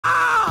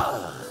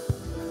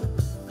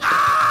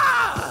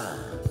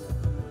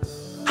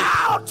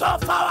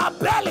our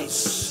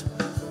bellies.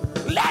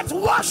 Let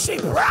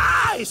worship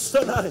rise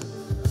tonight.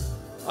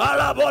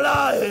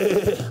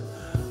 Alabolai,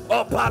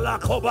 Opala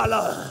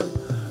Kobala,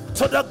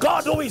 to the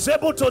God who is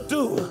able to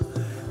do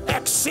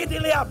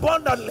exceedingly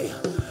abundantly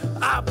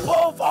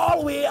above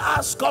all we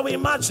ask or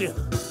imagine.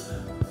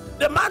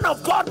 The man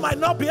of God might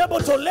not be able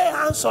to lay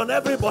hands on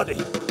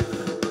everybody,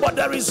 but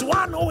there is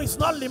one who is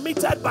not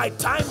limited by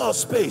time or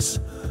space.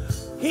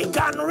 He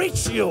can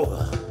reach you.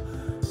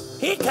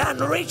 He can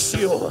reach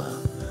you.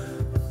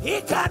 He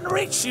can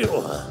reach you.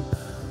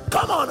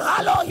 Come on,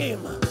 hallow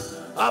him.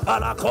 I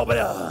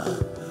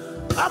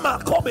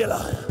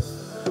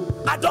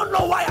don't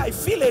know why I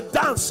feel a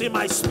dance in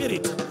my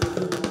spirit.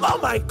 Oh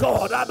my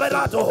God,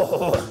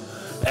 Aberado,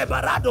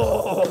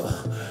 Eberado,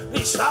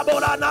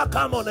 Nishaborana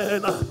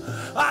Kamonena,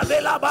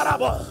 Abela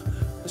Barabo.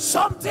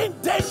 Something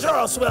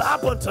dangerous will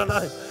happen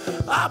tonight.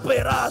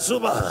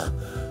 Aberazuba.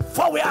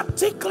 For we are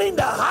tickling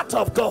the heart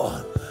of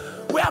God.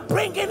 We are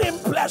bringing him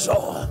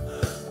pleasure.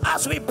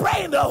 As we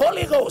pray in the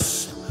Holy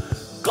Ghost,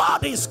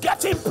 God is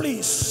getting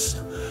pleased.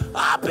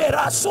 Forget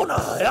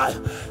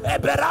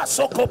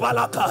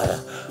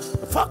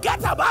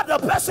about the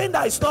person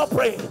that is not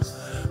praying.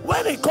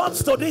 When it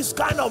comes to this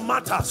kind of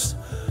matters,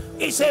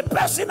 it's a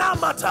personal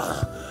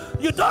matter.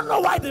 You don't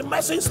know why the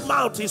person's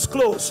mouth is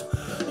closed.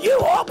 You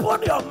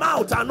open your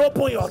mouth and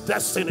open your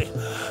destiny.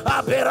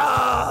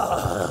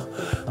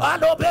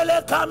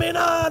 Anobele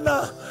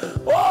kaminana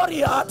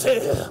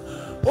oriate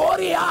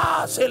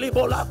oria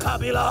selibola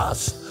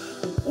kabilas.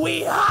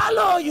 We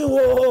hallow you.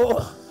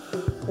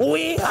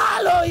 We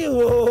hallow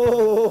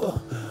you.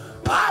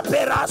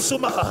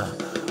 Aperasuma.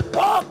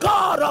 Oh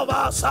God of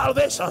our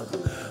salvation.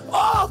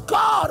 Oh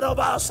God of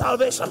our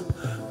salvation.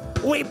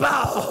 We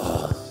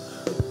bow.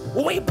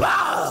 We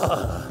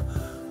bow.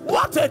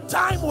 What a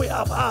time we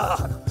have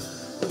had.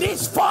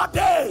 These 4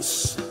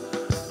 days,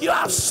 you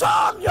have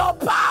shown your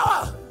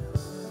power.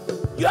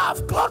 You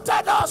have clothed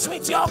us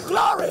with your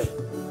glory.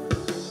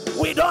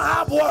 We don't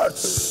have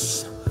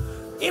words.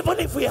 Even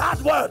if we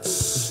had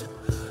words,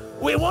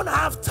 we won't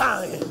have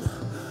time.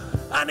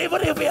 And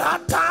even if we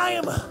had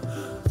time,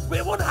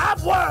 we won't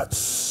have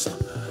words.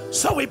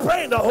 So we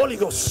pray in the Holy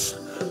Ghost.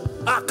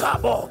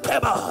 Akabo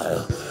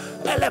kebal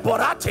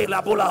eleborate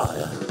labula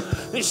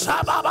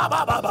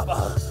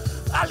ishabababababa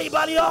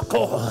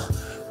alibalioko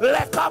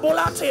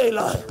lekabulate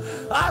la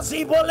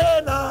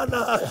azibolena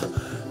na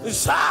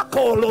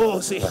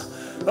sakolosi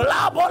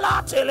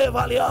labolate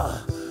levalia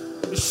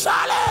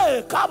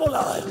shale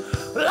kabula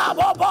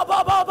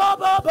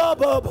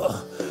labobobobobobobobo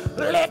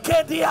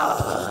lekedia.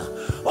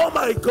 Oh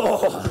my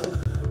God,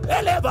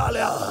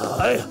 elevalia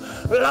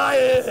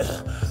lae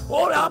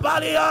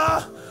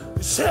olabalia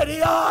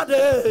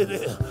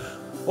seriade.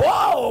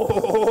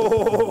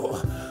 Oh,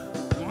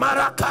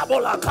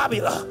 Marakabola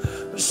Kabila,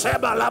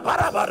 Seba la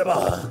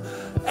Barabaraba,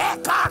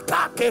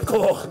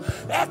 Ekakakeko,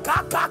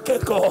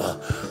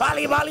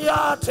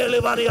 Alibalia,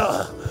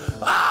 Televaria,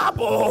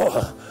 Abo,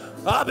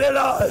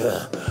 Abela,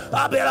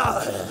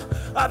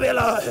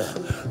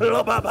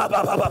 Lobaba,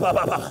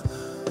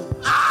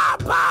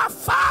 Abba,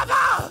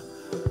 Father,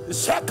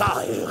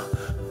 Sekai,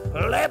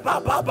 Leba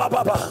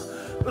Baba,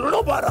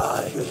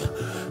 Lubarai,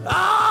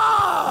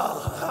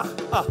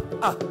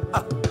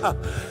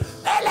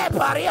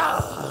 Eleparia.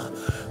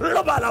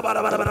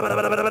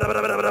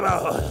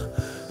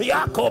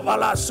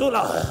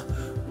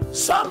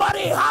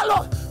 Somebody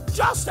hallow.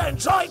 Just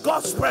enjoy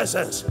God's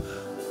presence.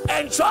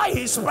 Enjoy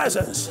his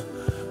presence.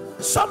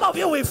 Some of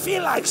you will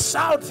feel like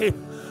shouting.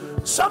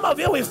 Some of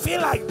you will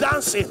feel like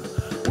dancing.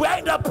 We're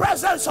in the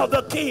presence of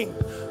the King.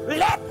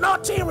 Let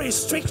nothing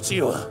restrict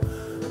you.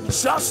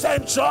 Just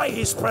enjoy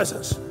his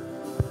presence.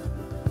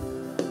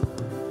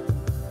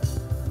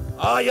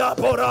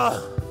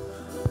 Ayabora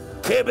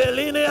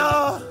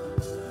Kebelinea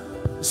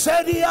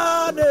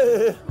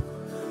Sediane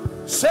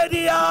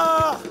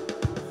Sedia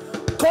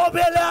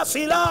Kobela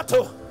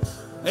Silato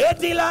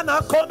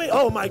Edilana coming.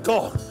 Oh my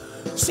God.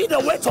 See the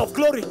weight of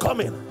glory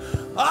coming.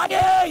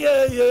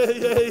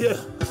 Yeah.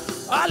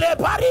 Ale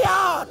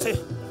Bariate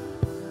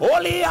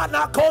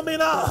Oliana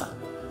Comina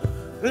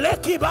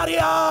Leki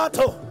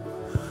Bariato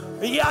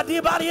Yadi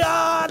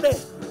Bariane.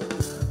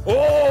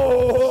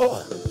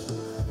 Oh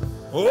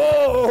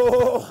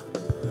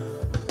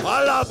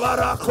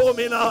Alabara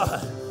Comina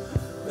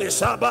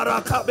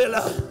Isabara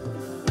Kabela.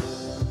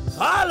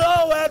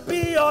 Hallowed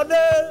be your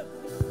name.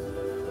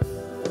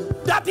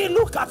 Daddy,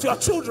 look at your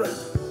children.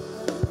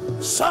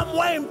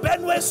 Somewhere in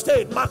Benue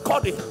State,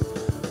 Makodi,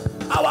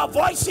 our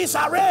voices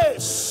are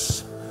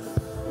raised,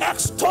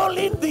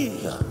 extolling thee,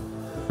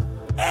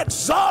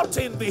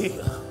 exalting thee.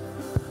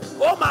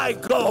 Oh my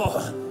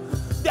God,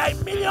 there are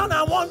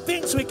 1,000,001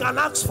 things we can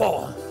ask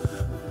for,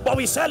 but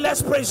we said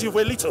let's praise you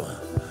a little,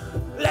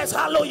 let's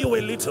hallow you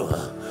a little.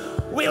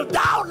 Will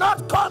thou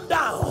not come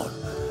down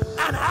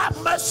and have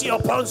mercy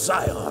upon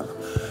Zion?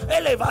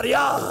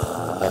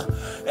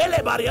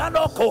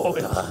 Elevariano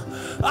Koya,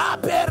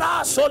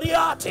 Apera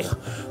Soliati.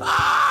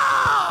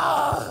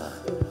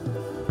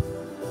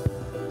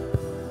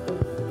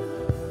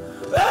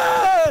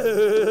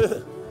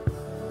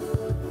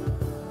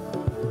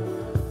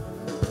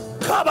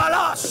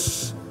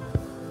 Kabalas.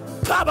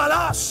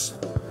 Kabalas.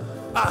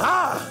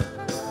 Aha.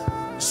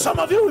 Some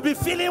of you will be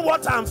feeling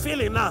what I'm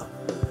feeling now.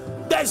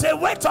 There's a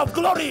weight of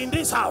glory in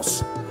this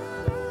house.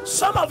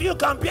 Some of you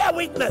can bear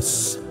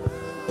witness.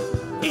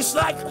 It's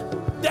like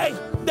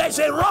there's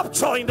a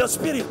rupture in the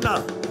spirit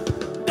now.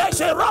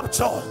 There's a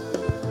rupture.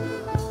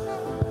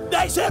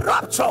 There's a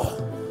rupture.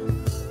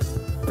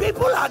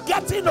 People are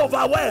getting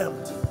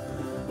overwhelmed.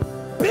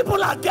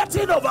 People are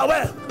getting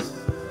overwhelmed.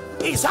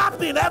 It's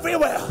happening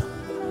everywhere.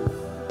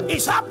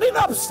 It's happening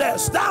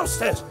upstairs,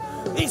 downstairs.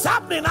 It's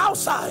happening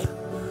outside.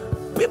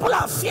 People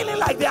are feeling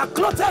like they are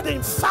clothed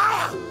in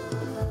fire.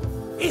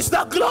 It's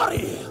the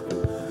glory.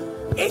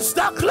 It's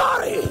the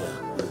glory.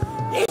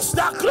 It's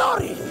the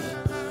glory.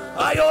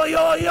 Ayo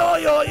yo yo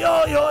yo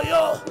yo yo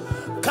yo.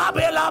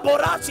 Kabela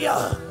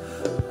boratia.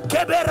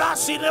 Kebera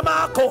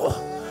sinemako.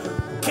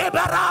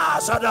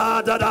 Keberas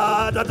da da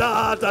da da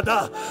da da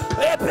da.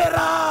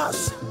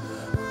 Eperas.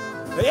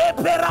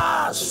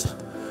 Eperas.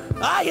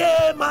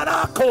 Aye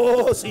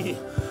marakosi.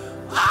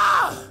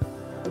 Ah.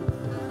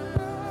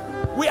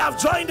 We have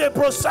joined a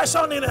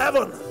procession in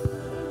heaven.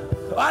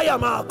 I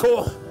am a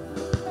co.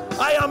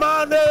 I am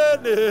a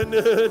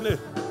ne.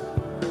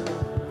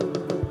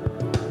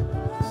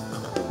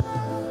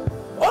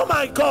 Oh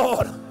my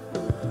God.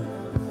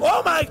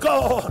 Oh my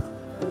God.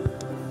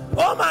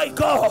 Oh my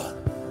God.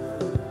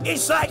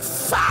 It's like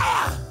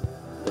fire.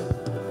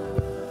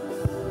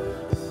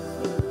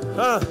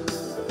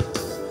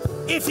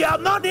 If you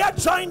have not yet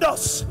joined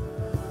us,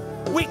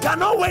 we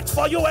cannot wait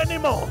for you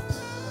anymore.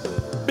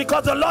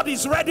 Because the Lord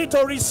is ready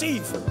to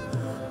receive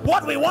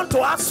what we want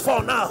to ask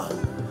for now.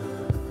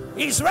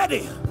 He's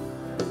ready.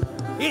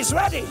 He's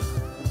ready.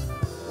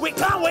 We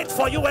can't wait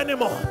for you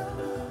anymore.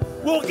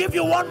 We'll give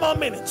you 1 more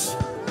minute.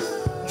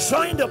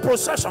 Join the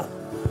procession.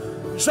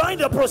 Join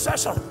the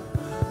procession.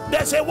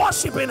 There's a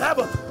worship in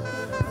heaven.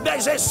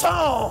 There's a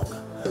song.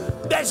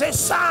 There's a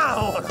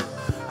sound.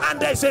 And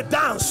there's a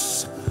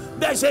dance.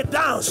 There's a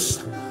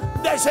dance.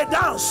 There's a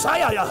dance.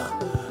 Ayaya.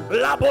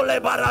 Labole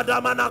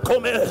baradamana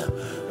come.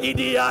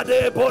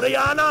 Idiade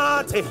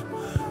Borianate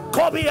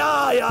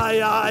Kobia ya.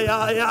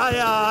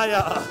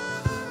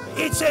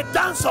 It's a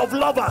dance of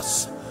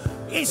lovers.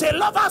 It's a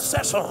lover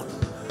session.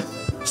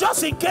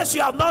 Just in case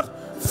you have not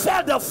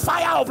felt the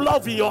fire of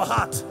love in your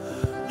heart,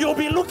 you'll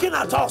be looking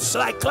at us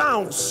like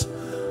clowns.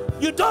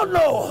 You don't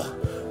know.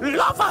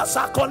 Lovers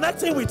are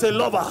connecting with a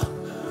lover.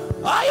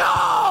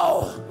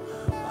 Ayo!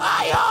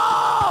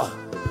 Ayo!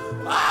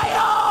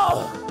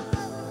 Ayo!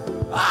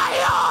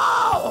 Ayo!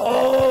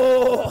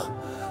 Oh!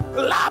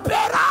 La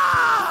pera!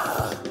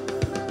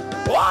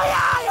 Oh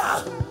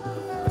yeah!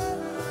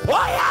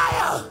 Oh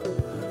yeah!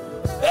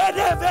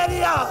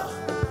 Edeveria!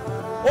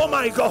 Oh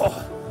my God!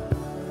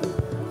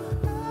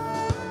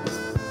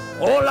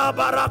 Oh la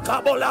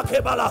baraka bola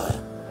kebala!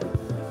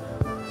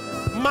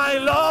 My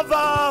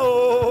lover!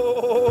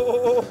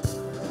 Oh!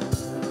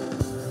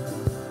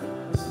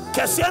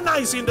 Kesiena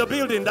is in the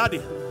building,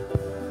 Daddy.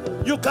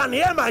 You can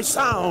hear my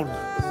sound.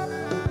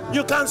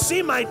 You can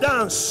see my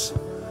dance.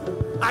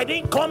 I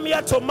didn't come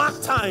here to mark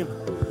time.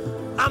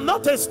 I'm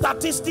not a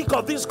statistic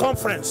of this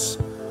conference.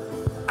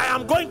 I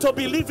am going to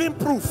be living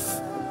proof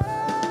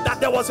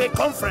that there was a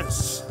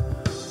conference.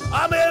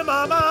 Ame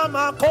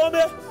mama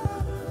kobe,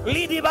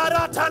 lidi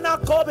baratana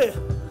kobe,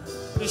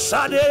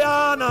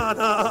 shadeyana,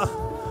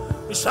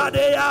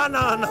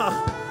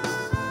 shadeyana,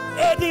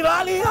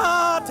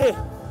 edivaliate,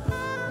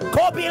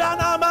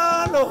 kobilana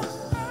mano,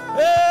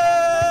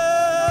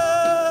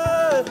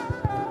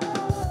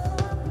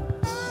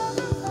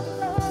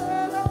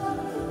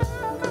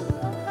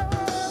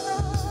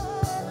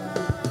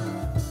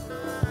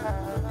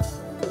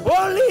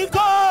 Holy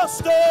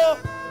Ghost,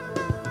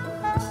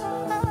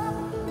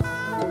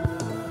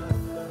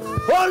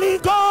 Holy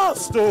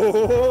Ghost,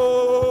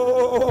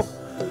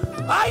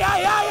 ay,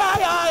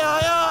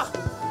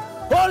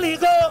 Holy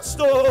Ghost,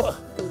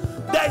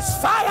 there's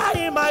fire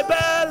in my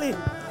belly,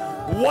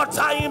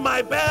 water in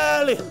my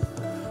belly,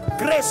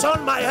 grace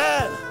on my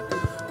head.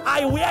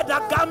 I wear the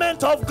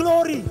garment of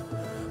glory.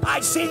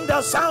 I sing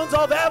the sounds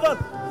of heaven.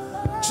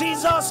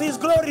 Jesus is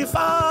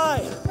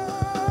glorified.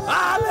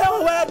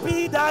 Hallowed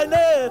be thy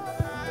name.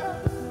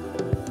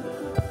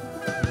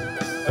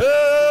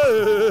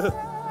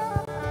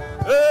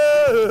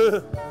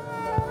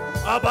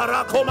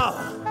 Abarakoma,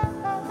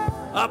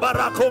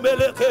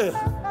 Abarakomeleke,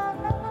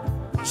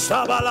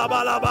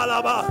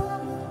 Shabalabalabalaba.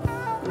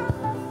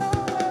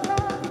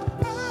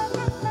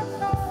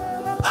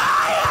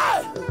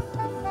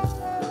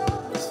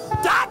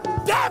 That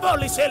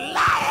devil is a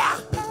liar.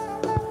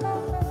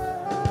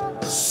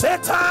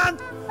 Satan,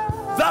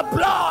 the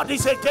blood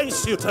is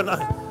against you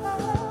tonight.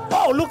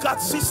 Oh, look at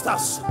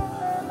sisters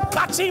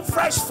catching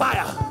fresh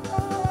fire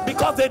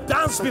because they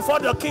dance before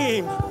the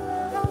king.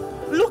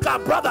 Look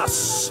at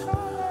brothers.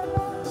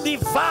 The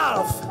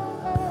valve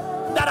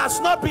that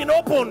has not been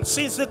opened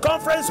since the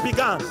conference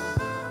began.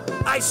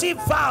 I see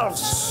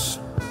valves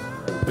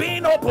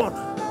being opened.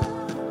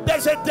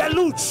 There's a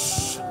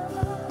deluge.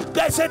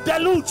 There's a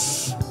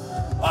deluge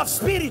of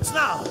spirits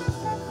now.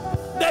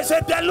 There's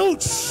a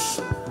deluge.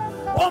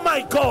 Oh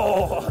my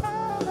God.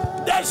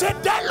 There's a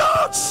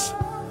deluge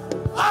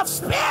of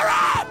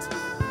spirit.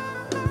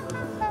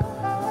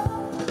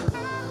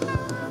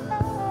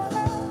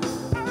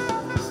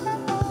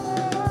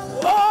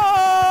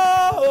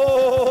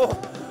 Oh,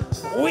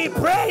 we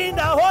pray in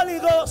the Holy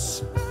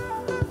Ghost.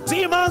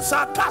 Demons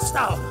are cast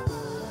out.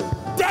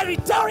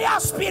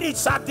 Territorial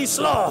spirits are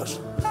dislodged.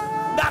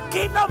 The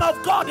kingdom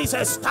of God is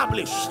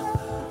established.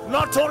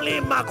 Not only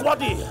in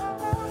Makwadi,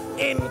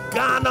 in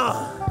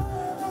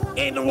Ghana,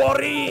 in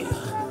Warri,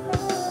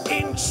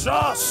 in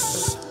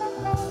Jos,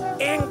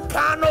 in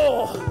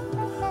Kano,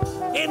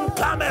 in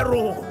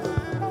Cameroon,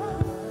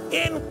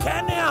 in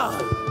Kenya,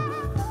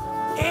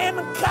 in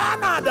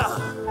Canada.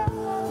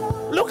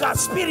 Look at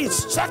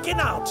spirits checking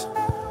out.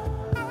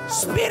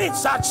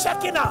 Spirits are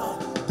checking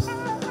out.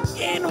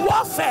 In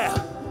warfare,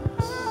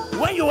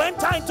 when you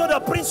enter into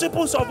the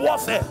principles of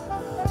warfare,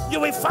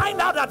 you will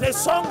find out that a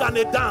song and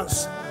a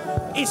dance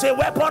is a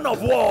weapon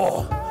of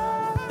war.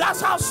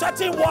 That's how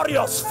certain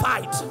warriors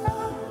fight.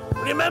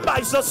 Remember,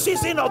 it's the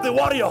season of the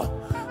warrior.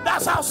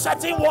 That's how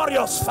certain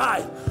warriors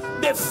fight.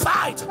 They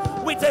fight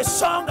with a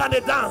song and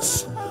a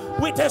dance.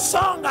 With a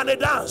song and a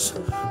dance.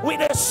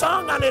 With a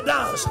song and a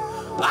dance.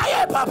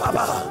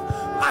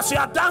 As you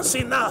are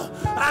dancing now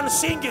and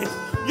singing,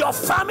 your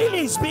family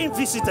is being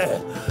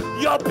visited.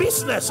 Your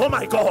business, oh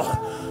my God.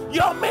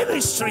 Your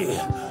ministry.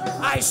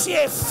 I see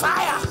a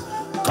fire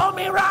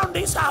coming around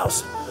this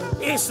house.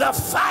 It's the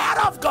fire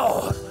of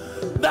God.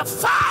 The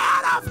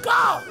fire of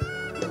God.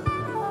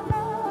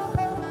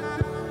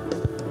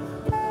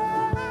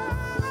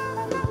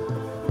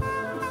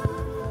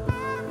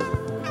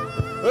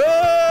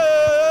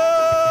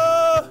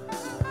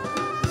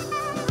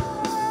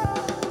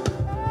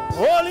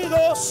 Holy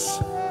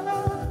Ghost,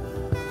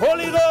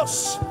 Holy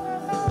Ghost,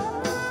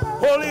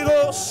 Holy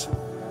Ghost,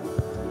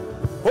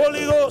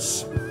 Holy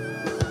Ghost,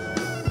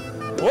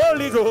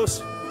 Holy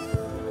Ghost,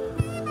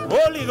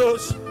 Holy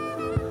Ghost,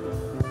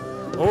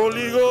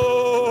 Holy Ghost,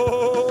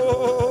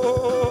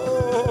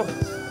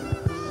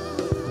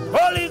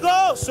 Holy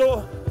Ghost,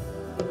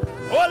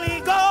 Holy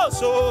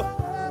Ghost,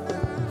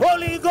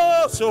 Holy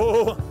Ghost,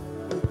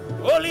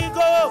 Holy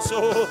Ghost,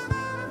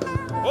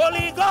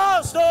 Holy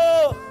Ghost.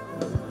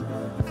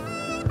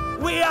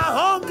 We are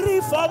hungry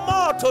for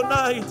more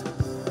tonight.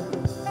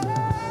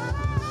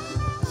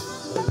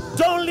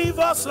 Don't leave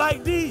us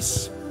like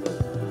this.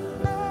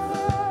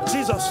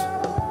 Jesus.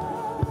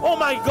 Oh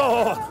my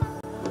God.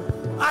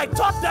 I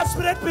thought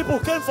desperate people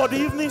came for the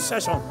evening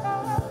session.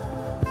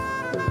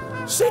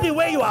 See the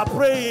way you are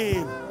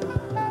praying.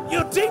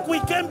 You think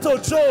we came to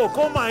joke.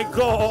 Oh my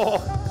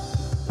God.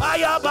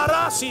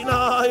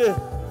 Ayabarasina.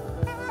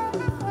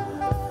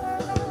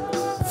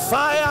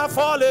 Fire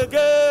fall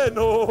again.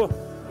 Oh.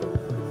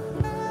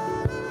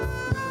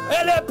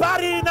 Ele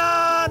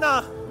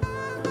parinana.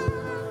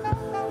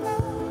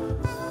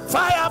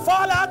 Fire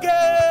fall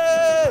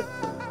again.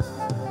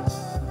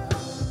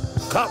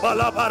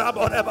 Kabala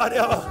barabone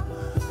badia.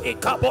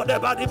 Ikabode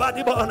badi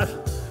badi bon.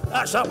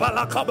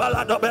 Ashabala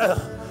kabala dobe.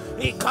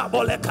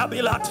 Ikabole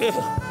kabilati.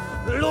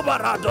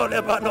 Lubarado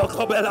lebano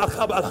kabela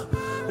kabala.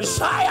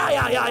 Shaya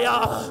ya ya ya.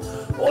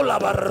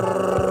 Ulabar.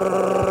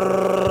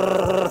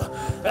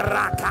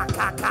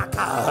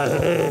 Rakakakaka.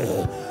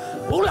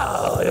 Ula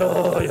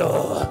yo yo.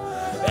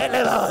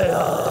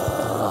 Elelaya.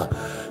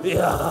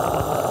 Ya.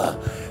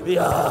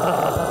 Ya.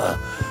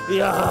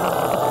 Ya.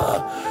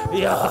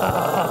 Ya.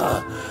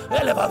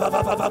 Ele ba ba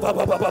ba ba ba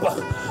ba ba ba.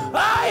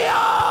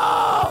 Ayo.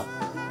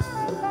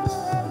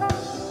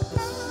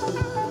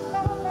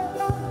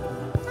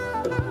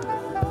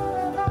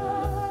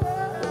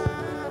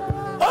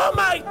 Oh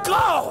my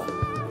God.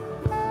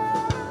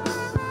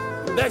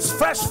 There's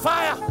fresh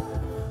fire.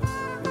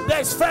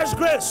 There's fresh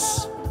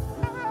grace.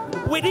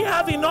 We didn't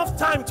have enough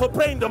time to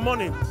pray in the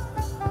morning.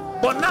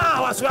 But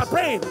now as we are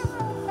praying,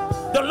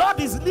 the Lord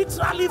is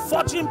literally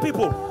forging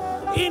people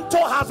into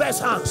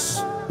harvest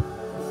hands.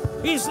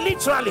 He's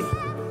literally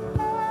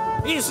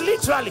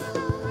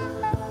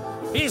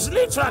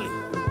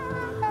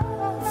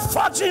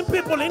forging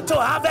people into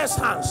harvest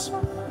hands.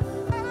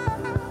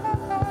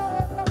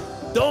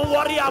 Don't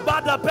worry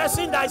about the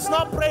person that is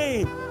not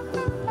praying.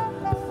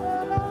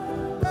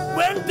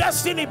 When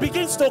destiny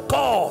begins to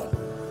call,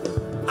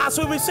 as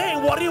we were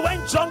saying, worry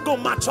when jungle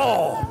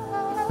mature.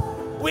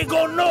 We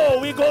go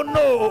no.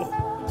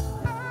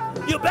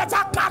 You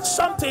better catch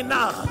something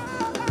now.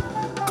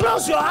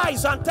 Close your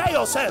eyes and tell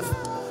yourself,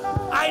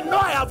 I know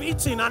I have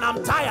eaten and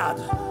I'm tired,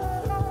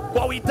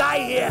 but we die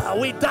here.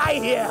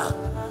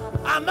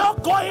 I'm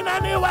not going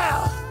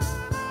anywhere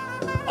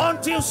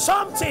until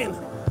something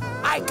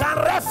I can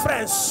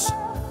reference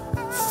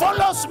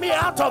follows me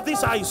out of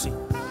this IC.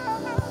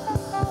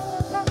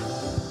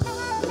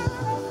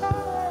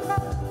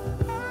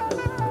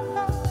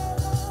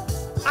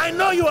 I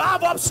know you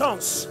have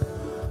options.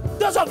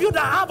 Those of you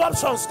that have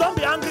options, don't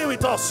be angry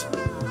with us.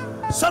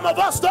 Some of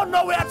us don't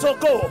know where to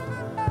go.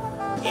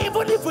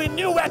 Even if we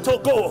knew where to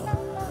go,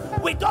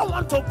 we don't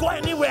want to go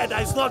anywhere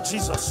that is not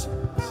Jesus.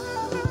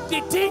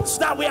 The things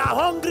that we are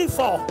hungry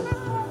for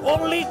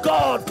Only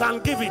God can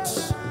give it.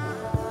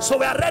 So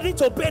we are ready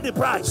to pay the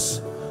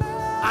price.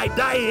 I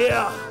die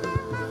here.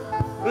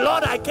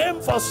 Lord, I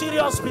came for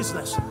serious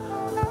business.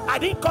 I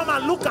didn't come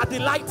and look at the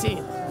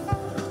lighting.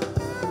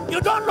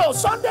 You don't know,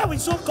 Sunday will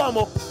soon come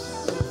up.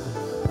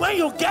 When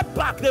you get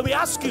back, they will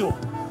ask you,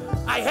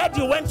 I heard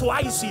you went to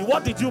IC,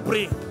 what did you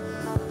bring?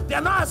 They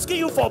are not asking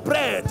you for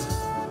bread.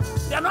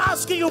 They are not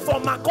asking you for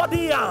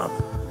Makodi yam.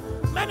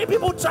 Many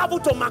people travel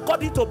to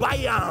Makodi to buy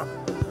yam.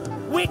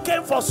 We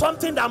came for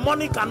something that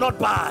money cannot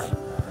buy.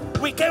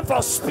 We came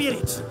for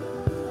spirit.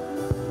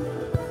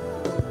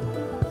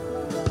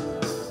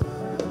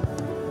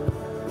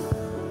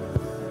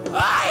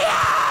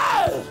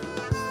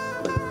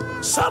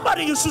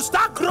 Somebody, you should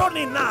start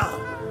groaning now.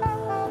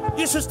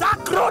 You should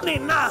start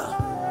groaning now.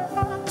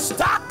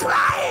 Start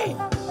crying.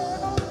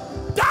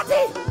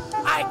 Daddy,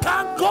 I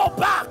can't go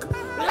back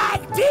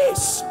like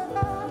this.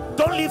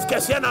 Don't leave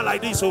Kesiena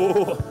like this.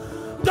 Oh,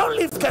 don't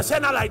leave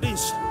Kesiena like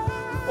this.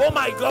 Oh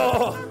my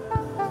God.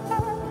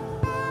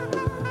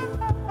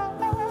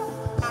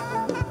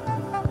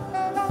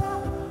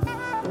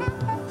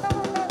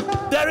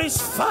 There is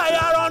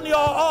fire on your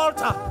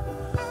altar,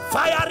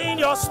 fire in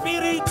your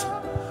spirit,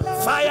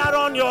 fire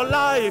on your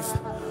life,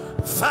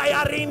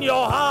 fire in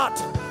your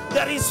heart.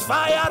 There is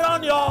fire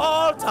on your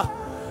altar,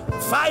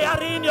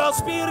 fire in your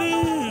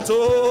spirit.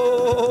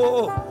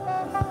 Oh,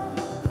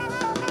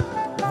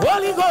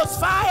 Holy Ghost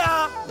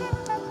fire.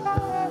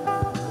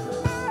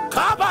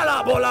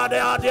 Kabala bola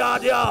dia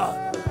dia.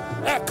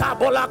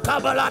 Ekabola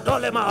kabala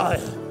dolema.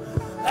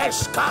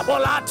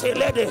 Eskabola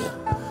telede.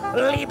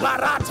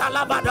 Liberata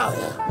labada.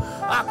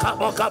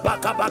 Akaboka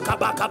baka baka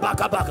baka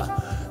baka baka.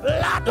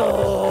 Lado.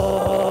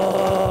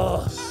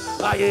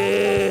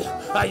 Aye,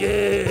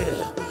 aye.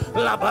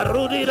 La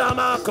barudi da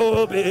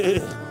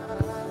makobe.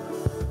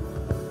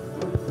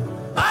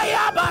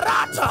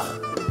 Ayabarata.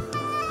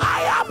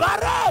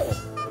 Ayabare.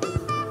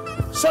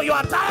 So you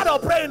are tired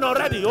of praying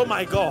already. Oh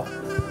my God.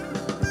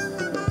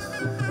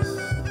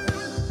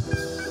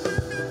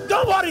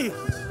 Don't worry.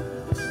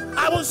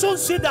 I will soon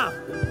sit down.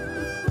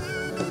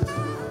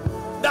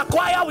 The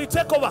choir will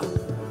take over.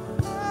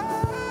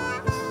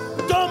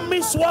 Don't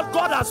miss what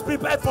God has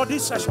prepared for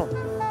this session.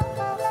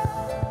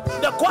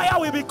 The choir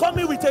will be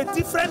coming with a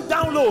different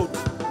download.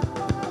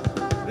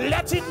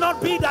 Let it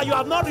not be that you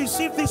have not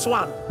received this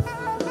one.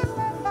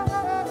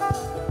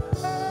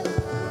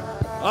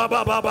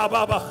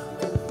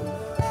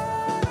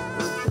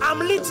 I'm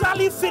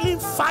literally feeling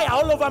fire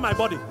all over my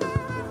body.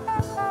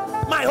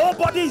 My whole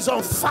body is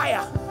on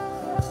fire.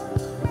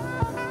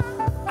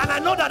 And I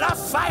know that that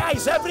fire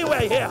is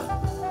everywhere here.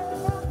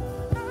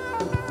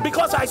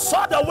 Because I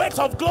saw the weight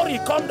of glory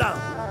come down.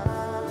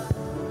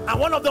 And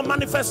one of the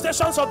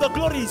manifestations of the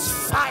glory is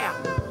fire.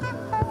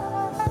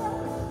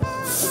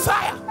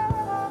 Fire.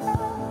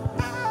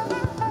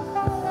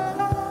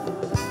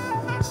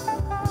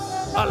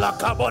 Allah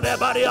kabode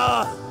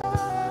baria.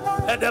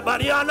 Ede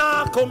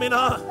bariana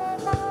komina.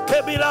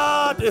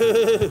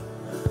 Kebilade.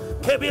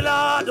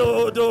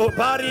 Kebilado do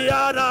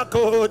bariana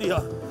kodia.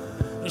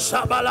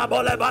 Shabala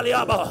bole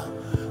baliaba.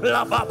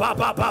 La ba ba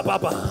ba ba ba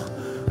ba.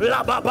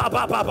 La ba ba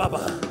ba ba ba ba.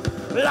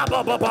 La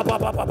ba ba ba ba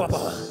ba ba ba.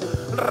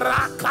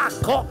 Raka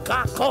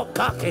koka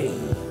koka ke.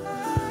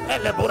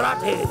 Ele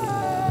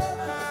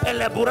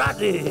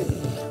burade.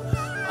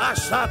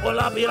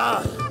 Ashabola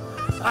bila.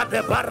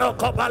 Ade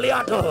baroko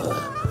baliado.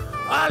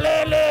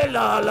 Alele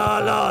la la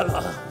la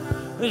la.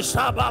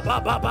 Shaba ba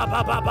ba ba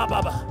ba ba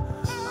ba ba.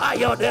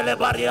 Ayo dele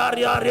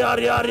bariaria.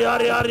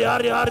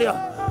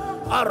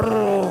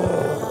 Arro.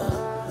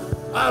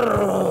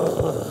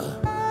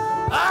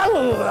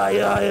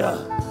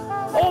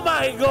 Oh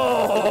my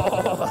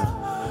God.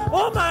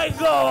 Oh my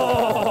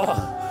God.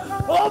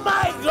 Oh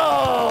my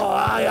God.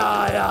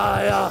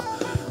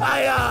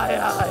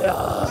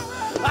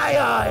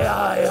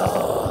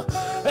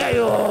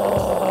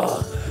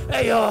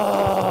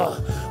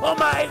 Oh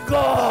my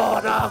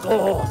God.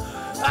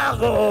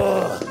 Ago.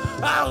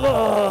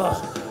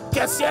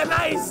 Kesiena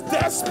is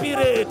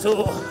desperate.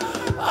 Oh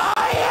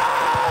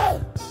yeah.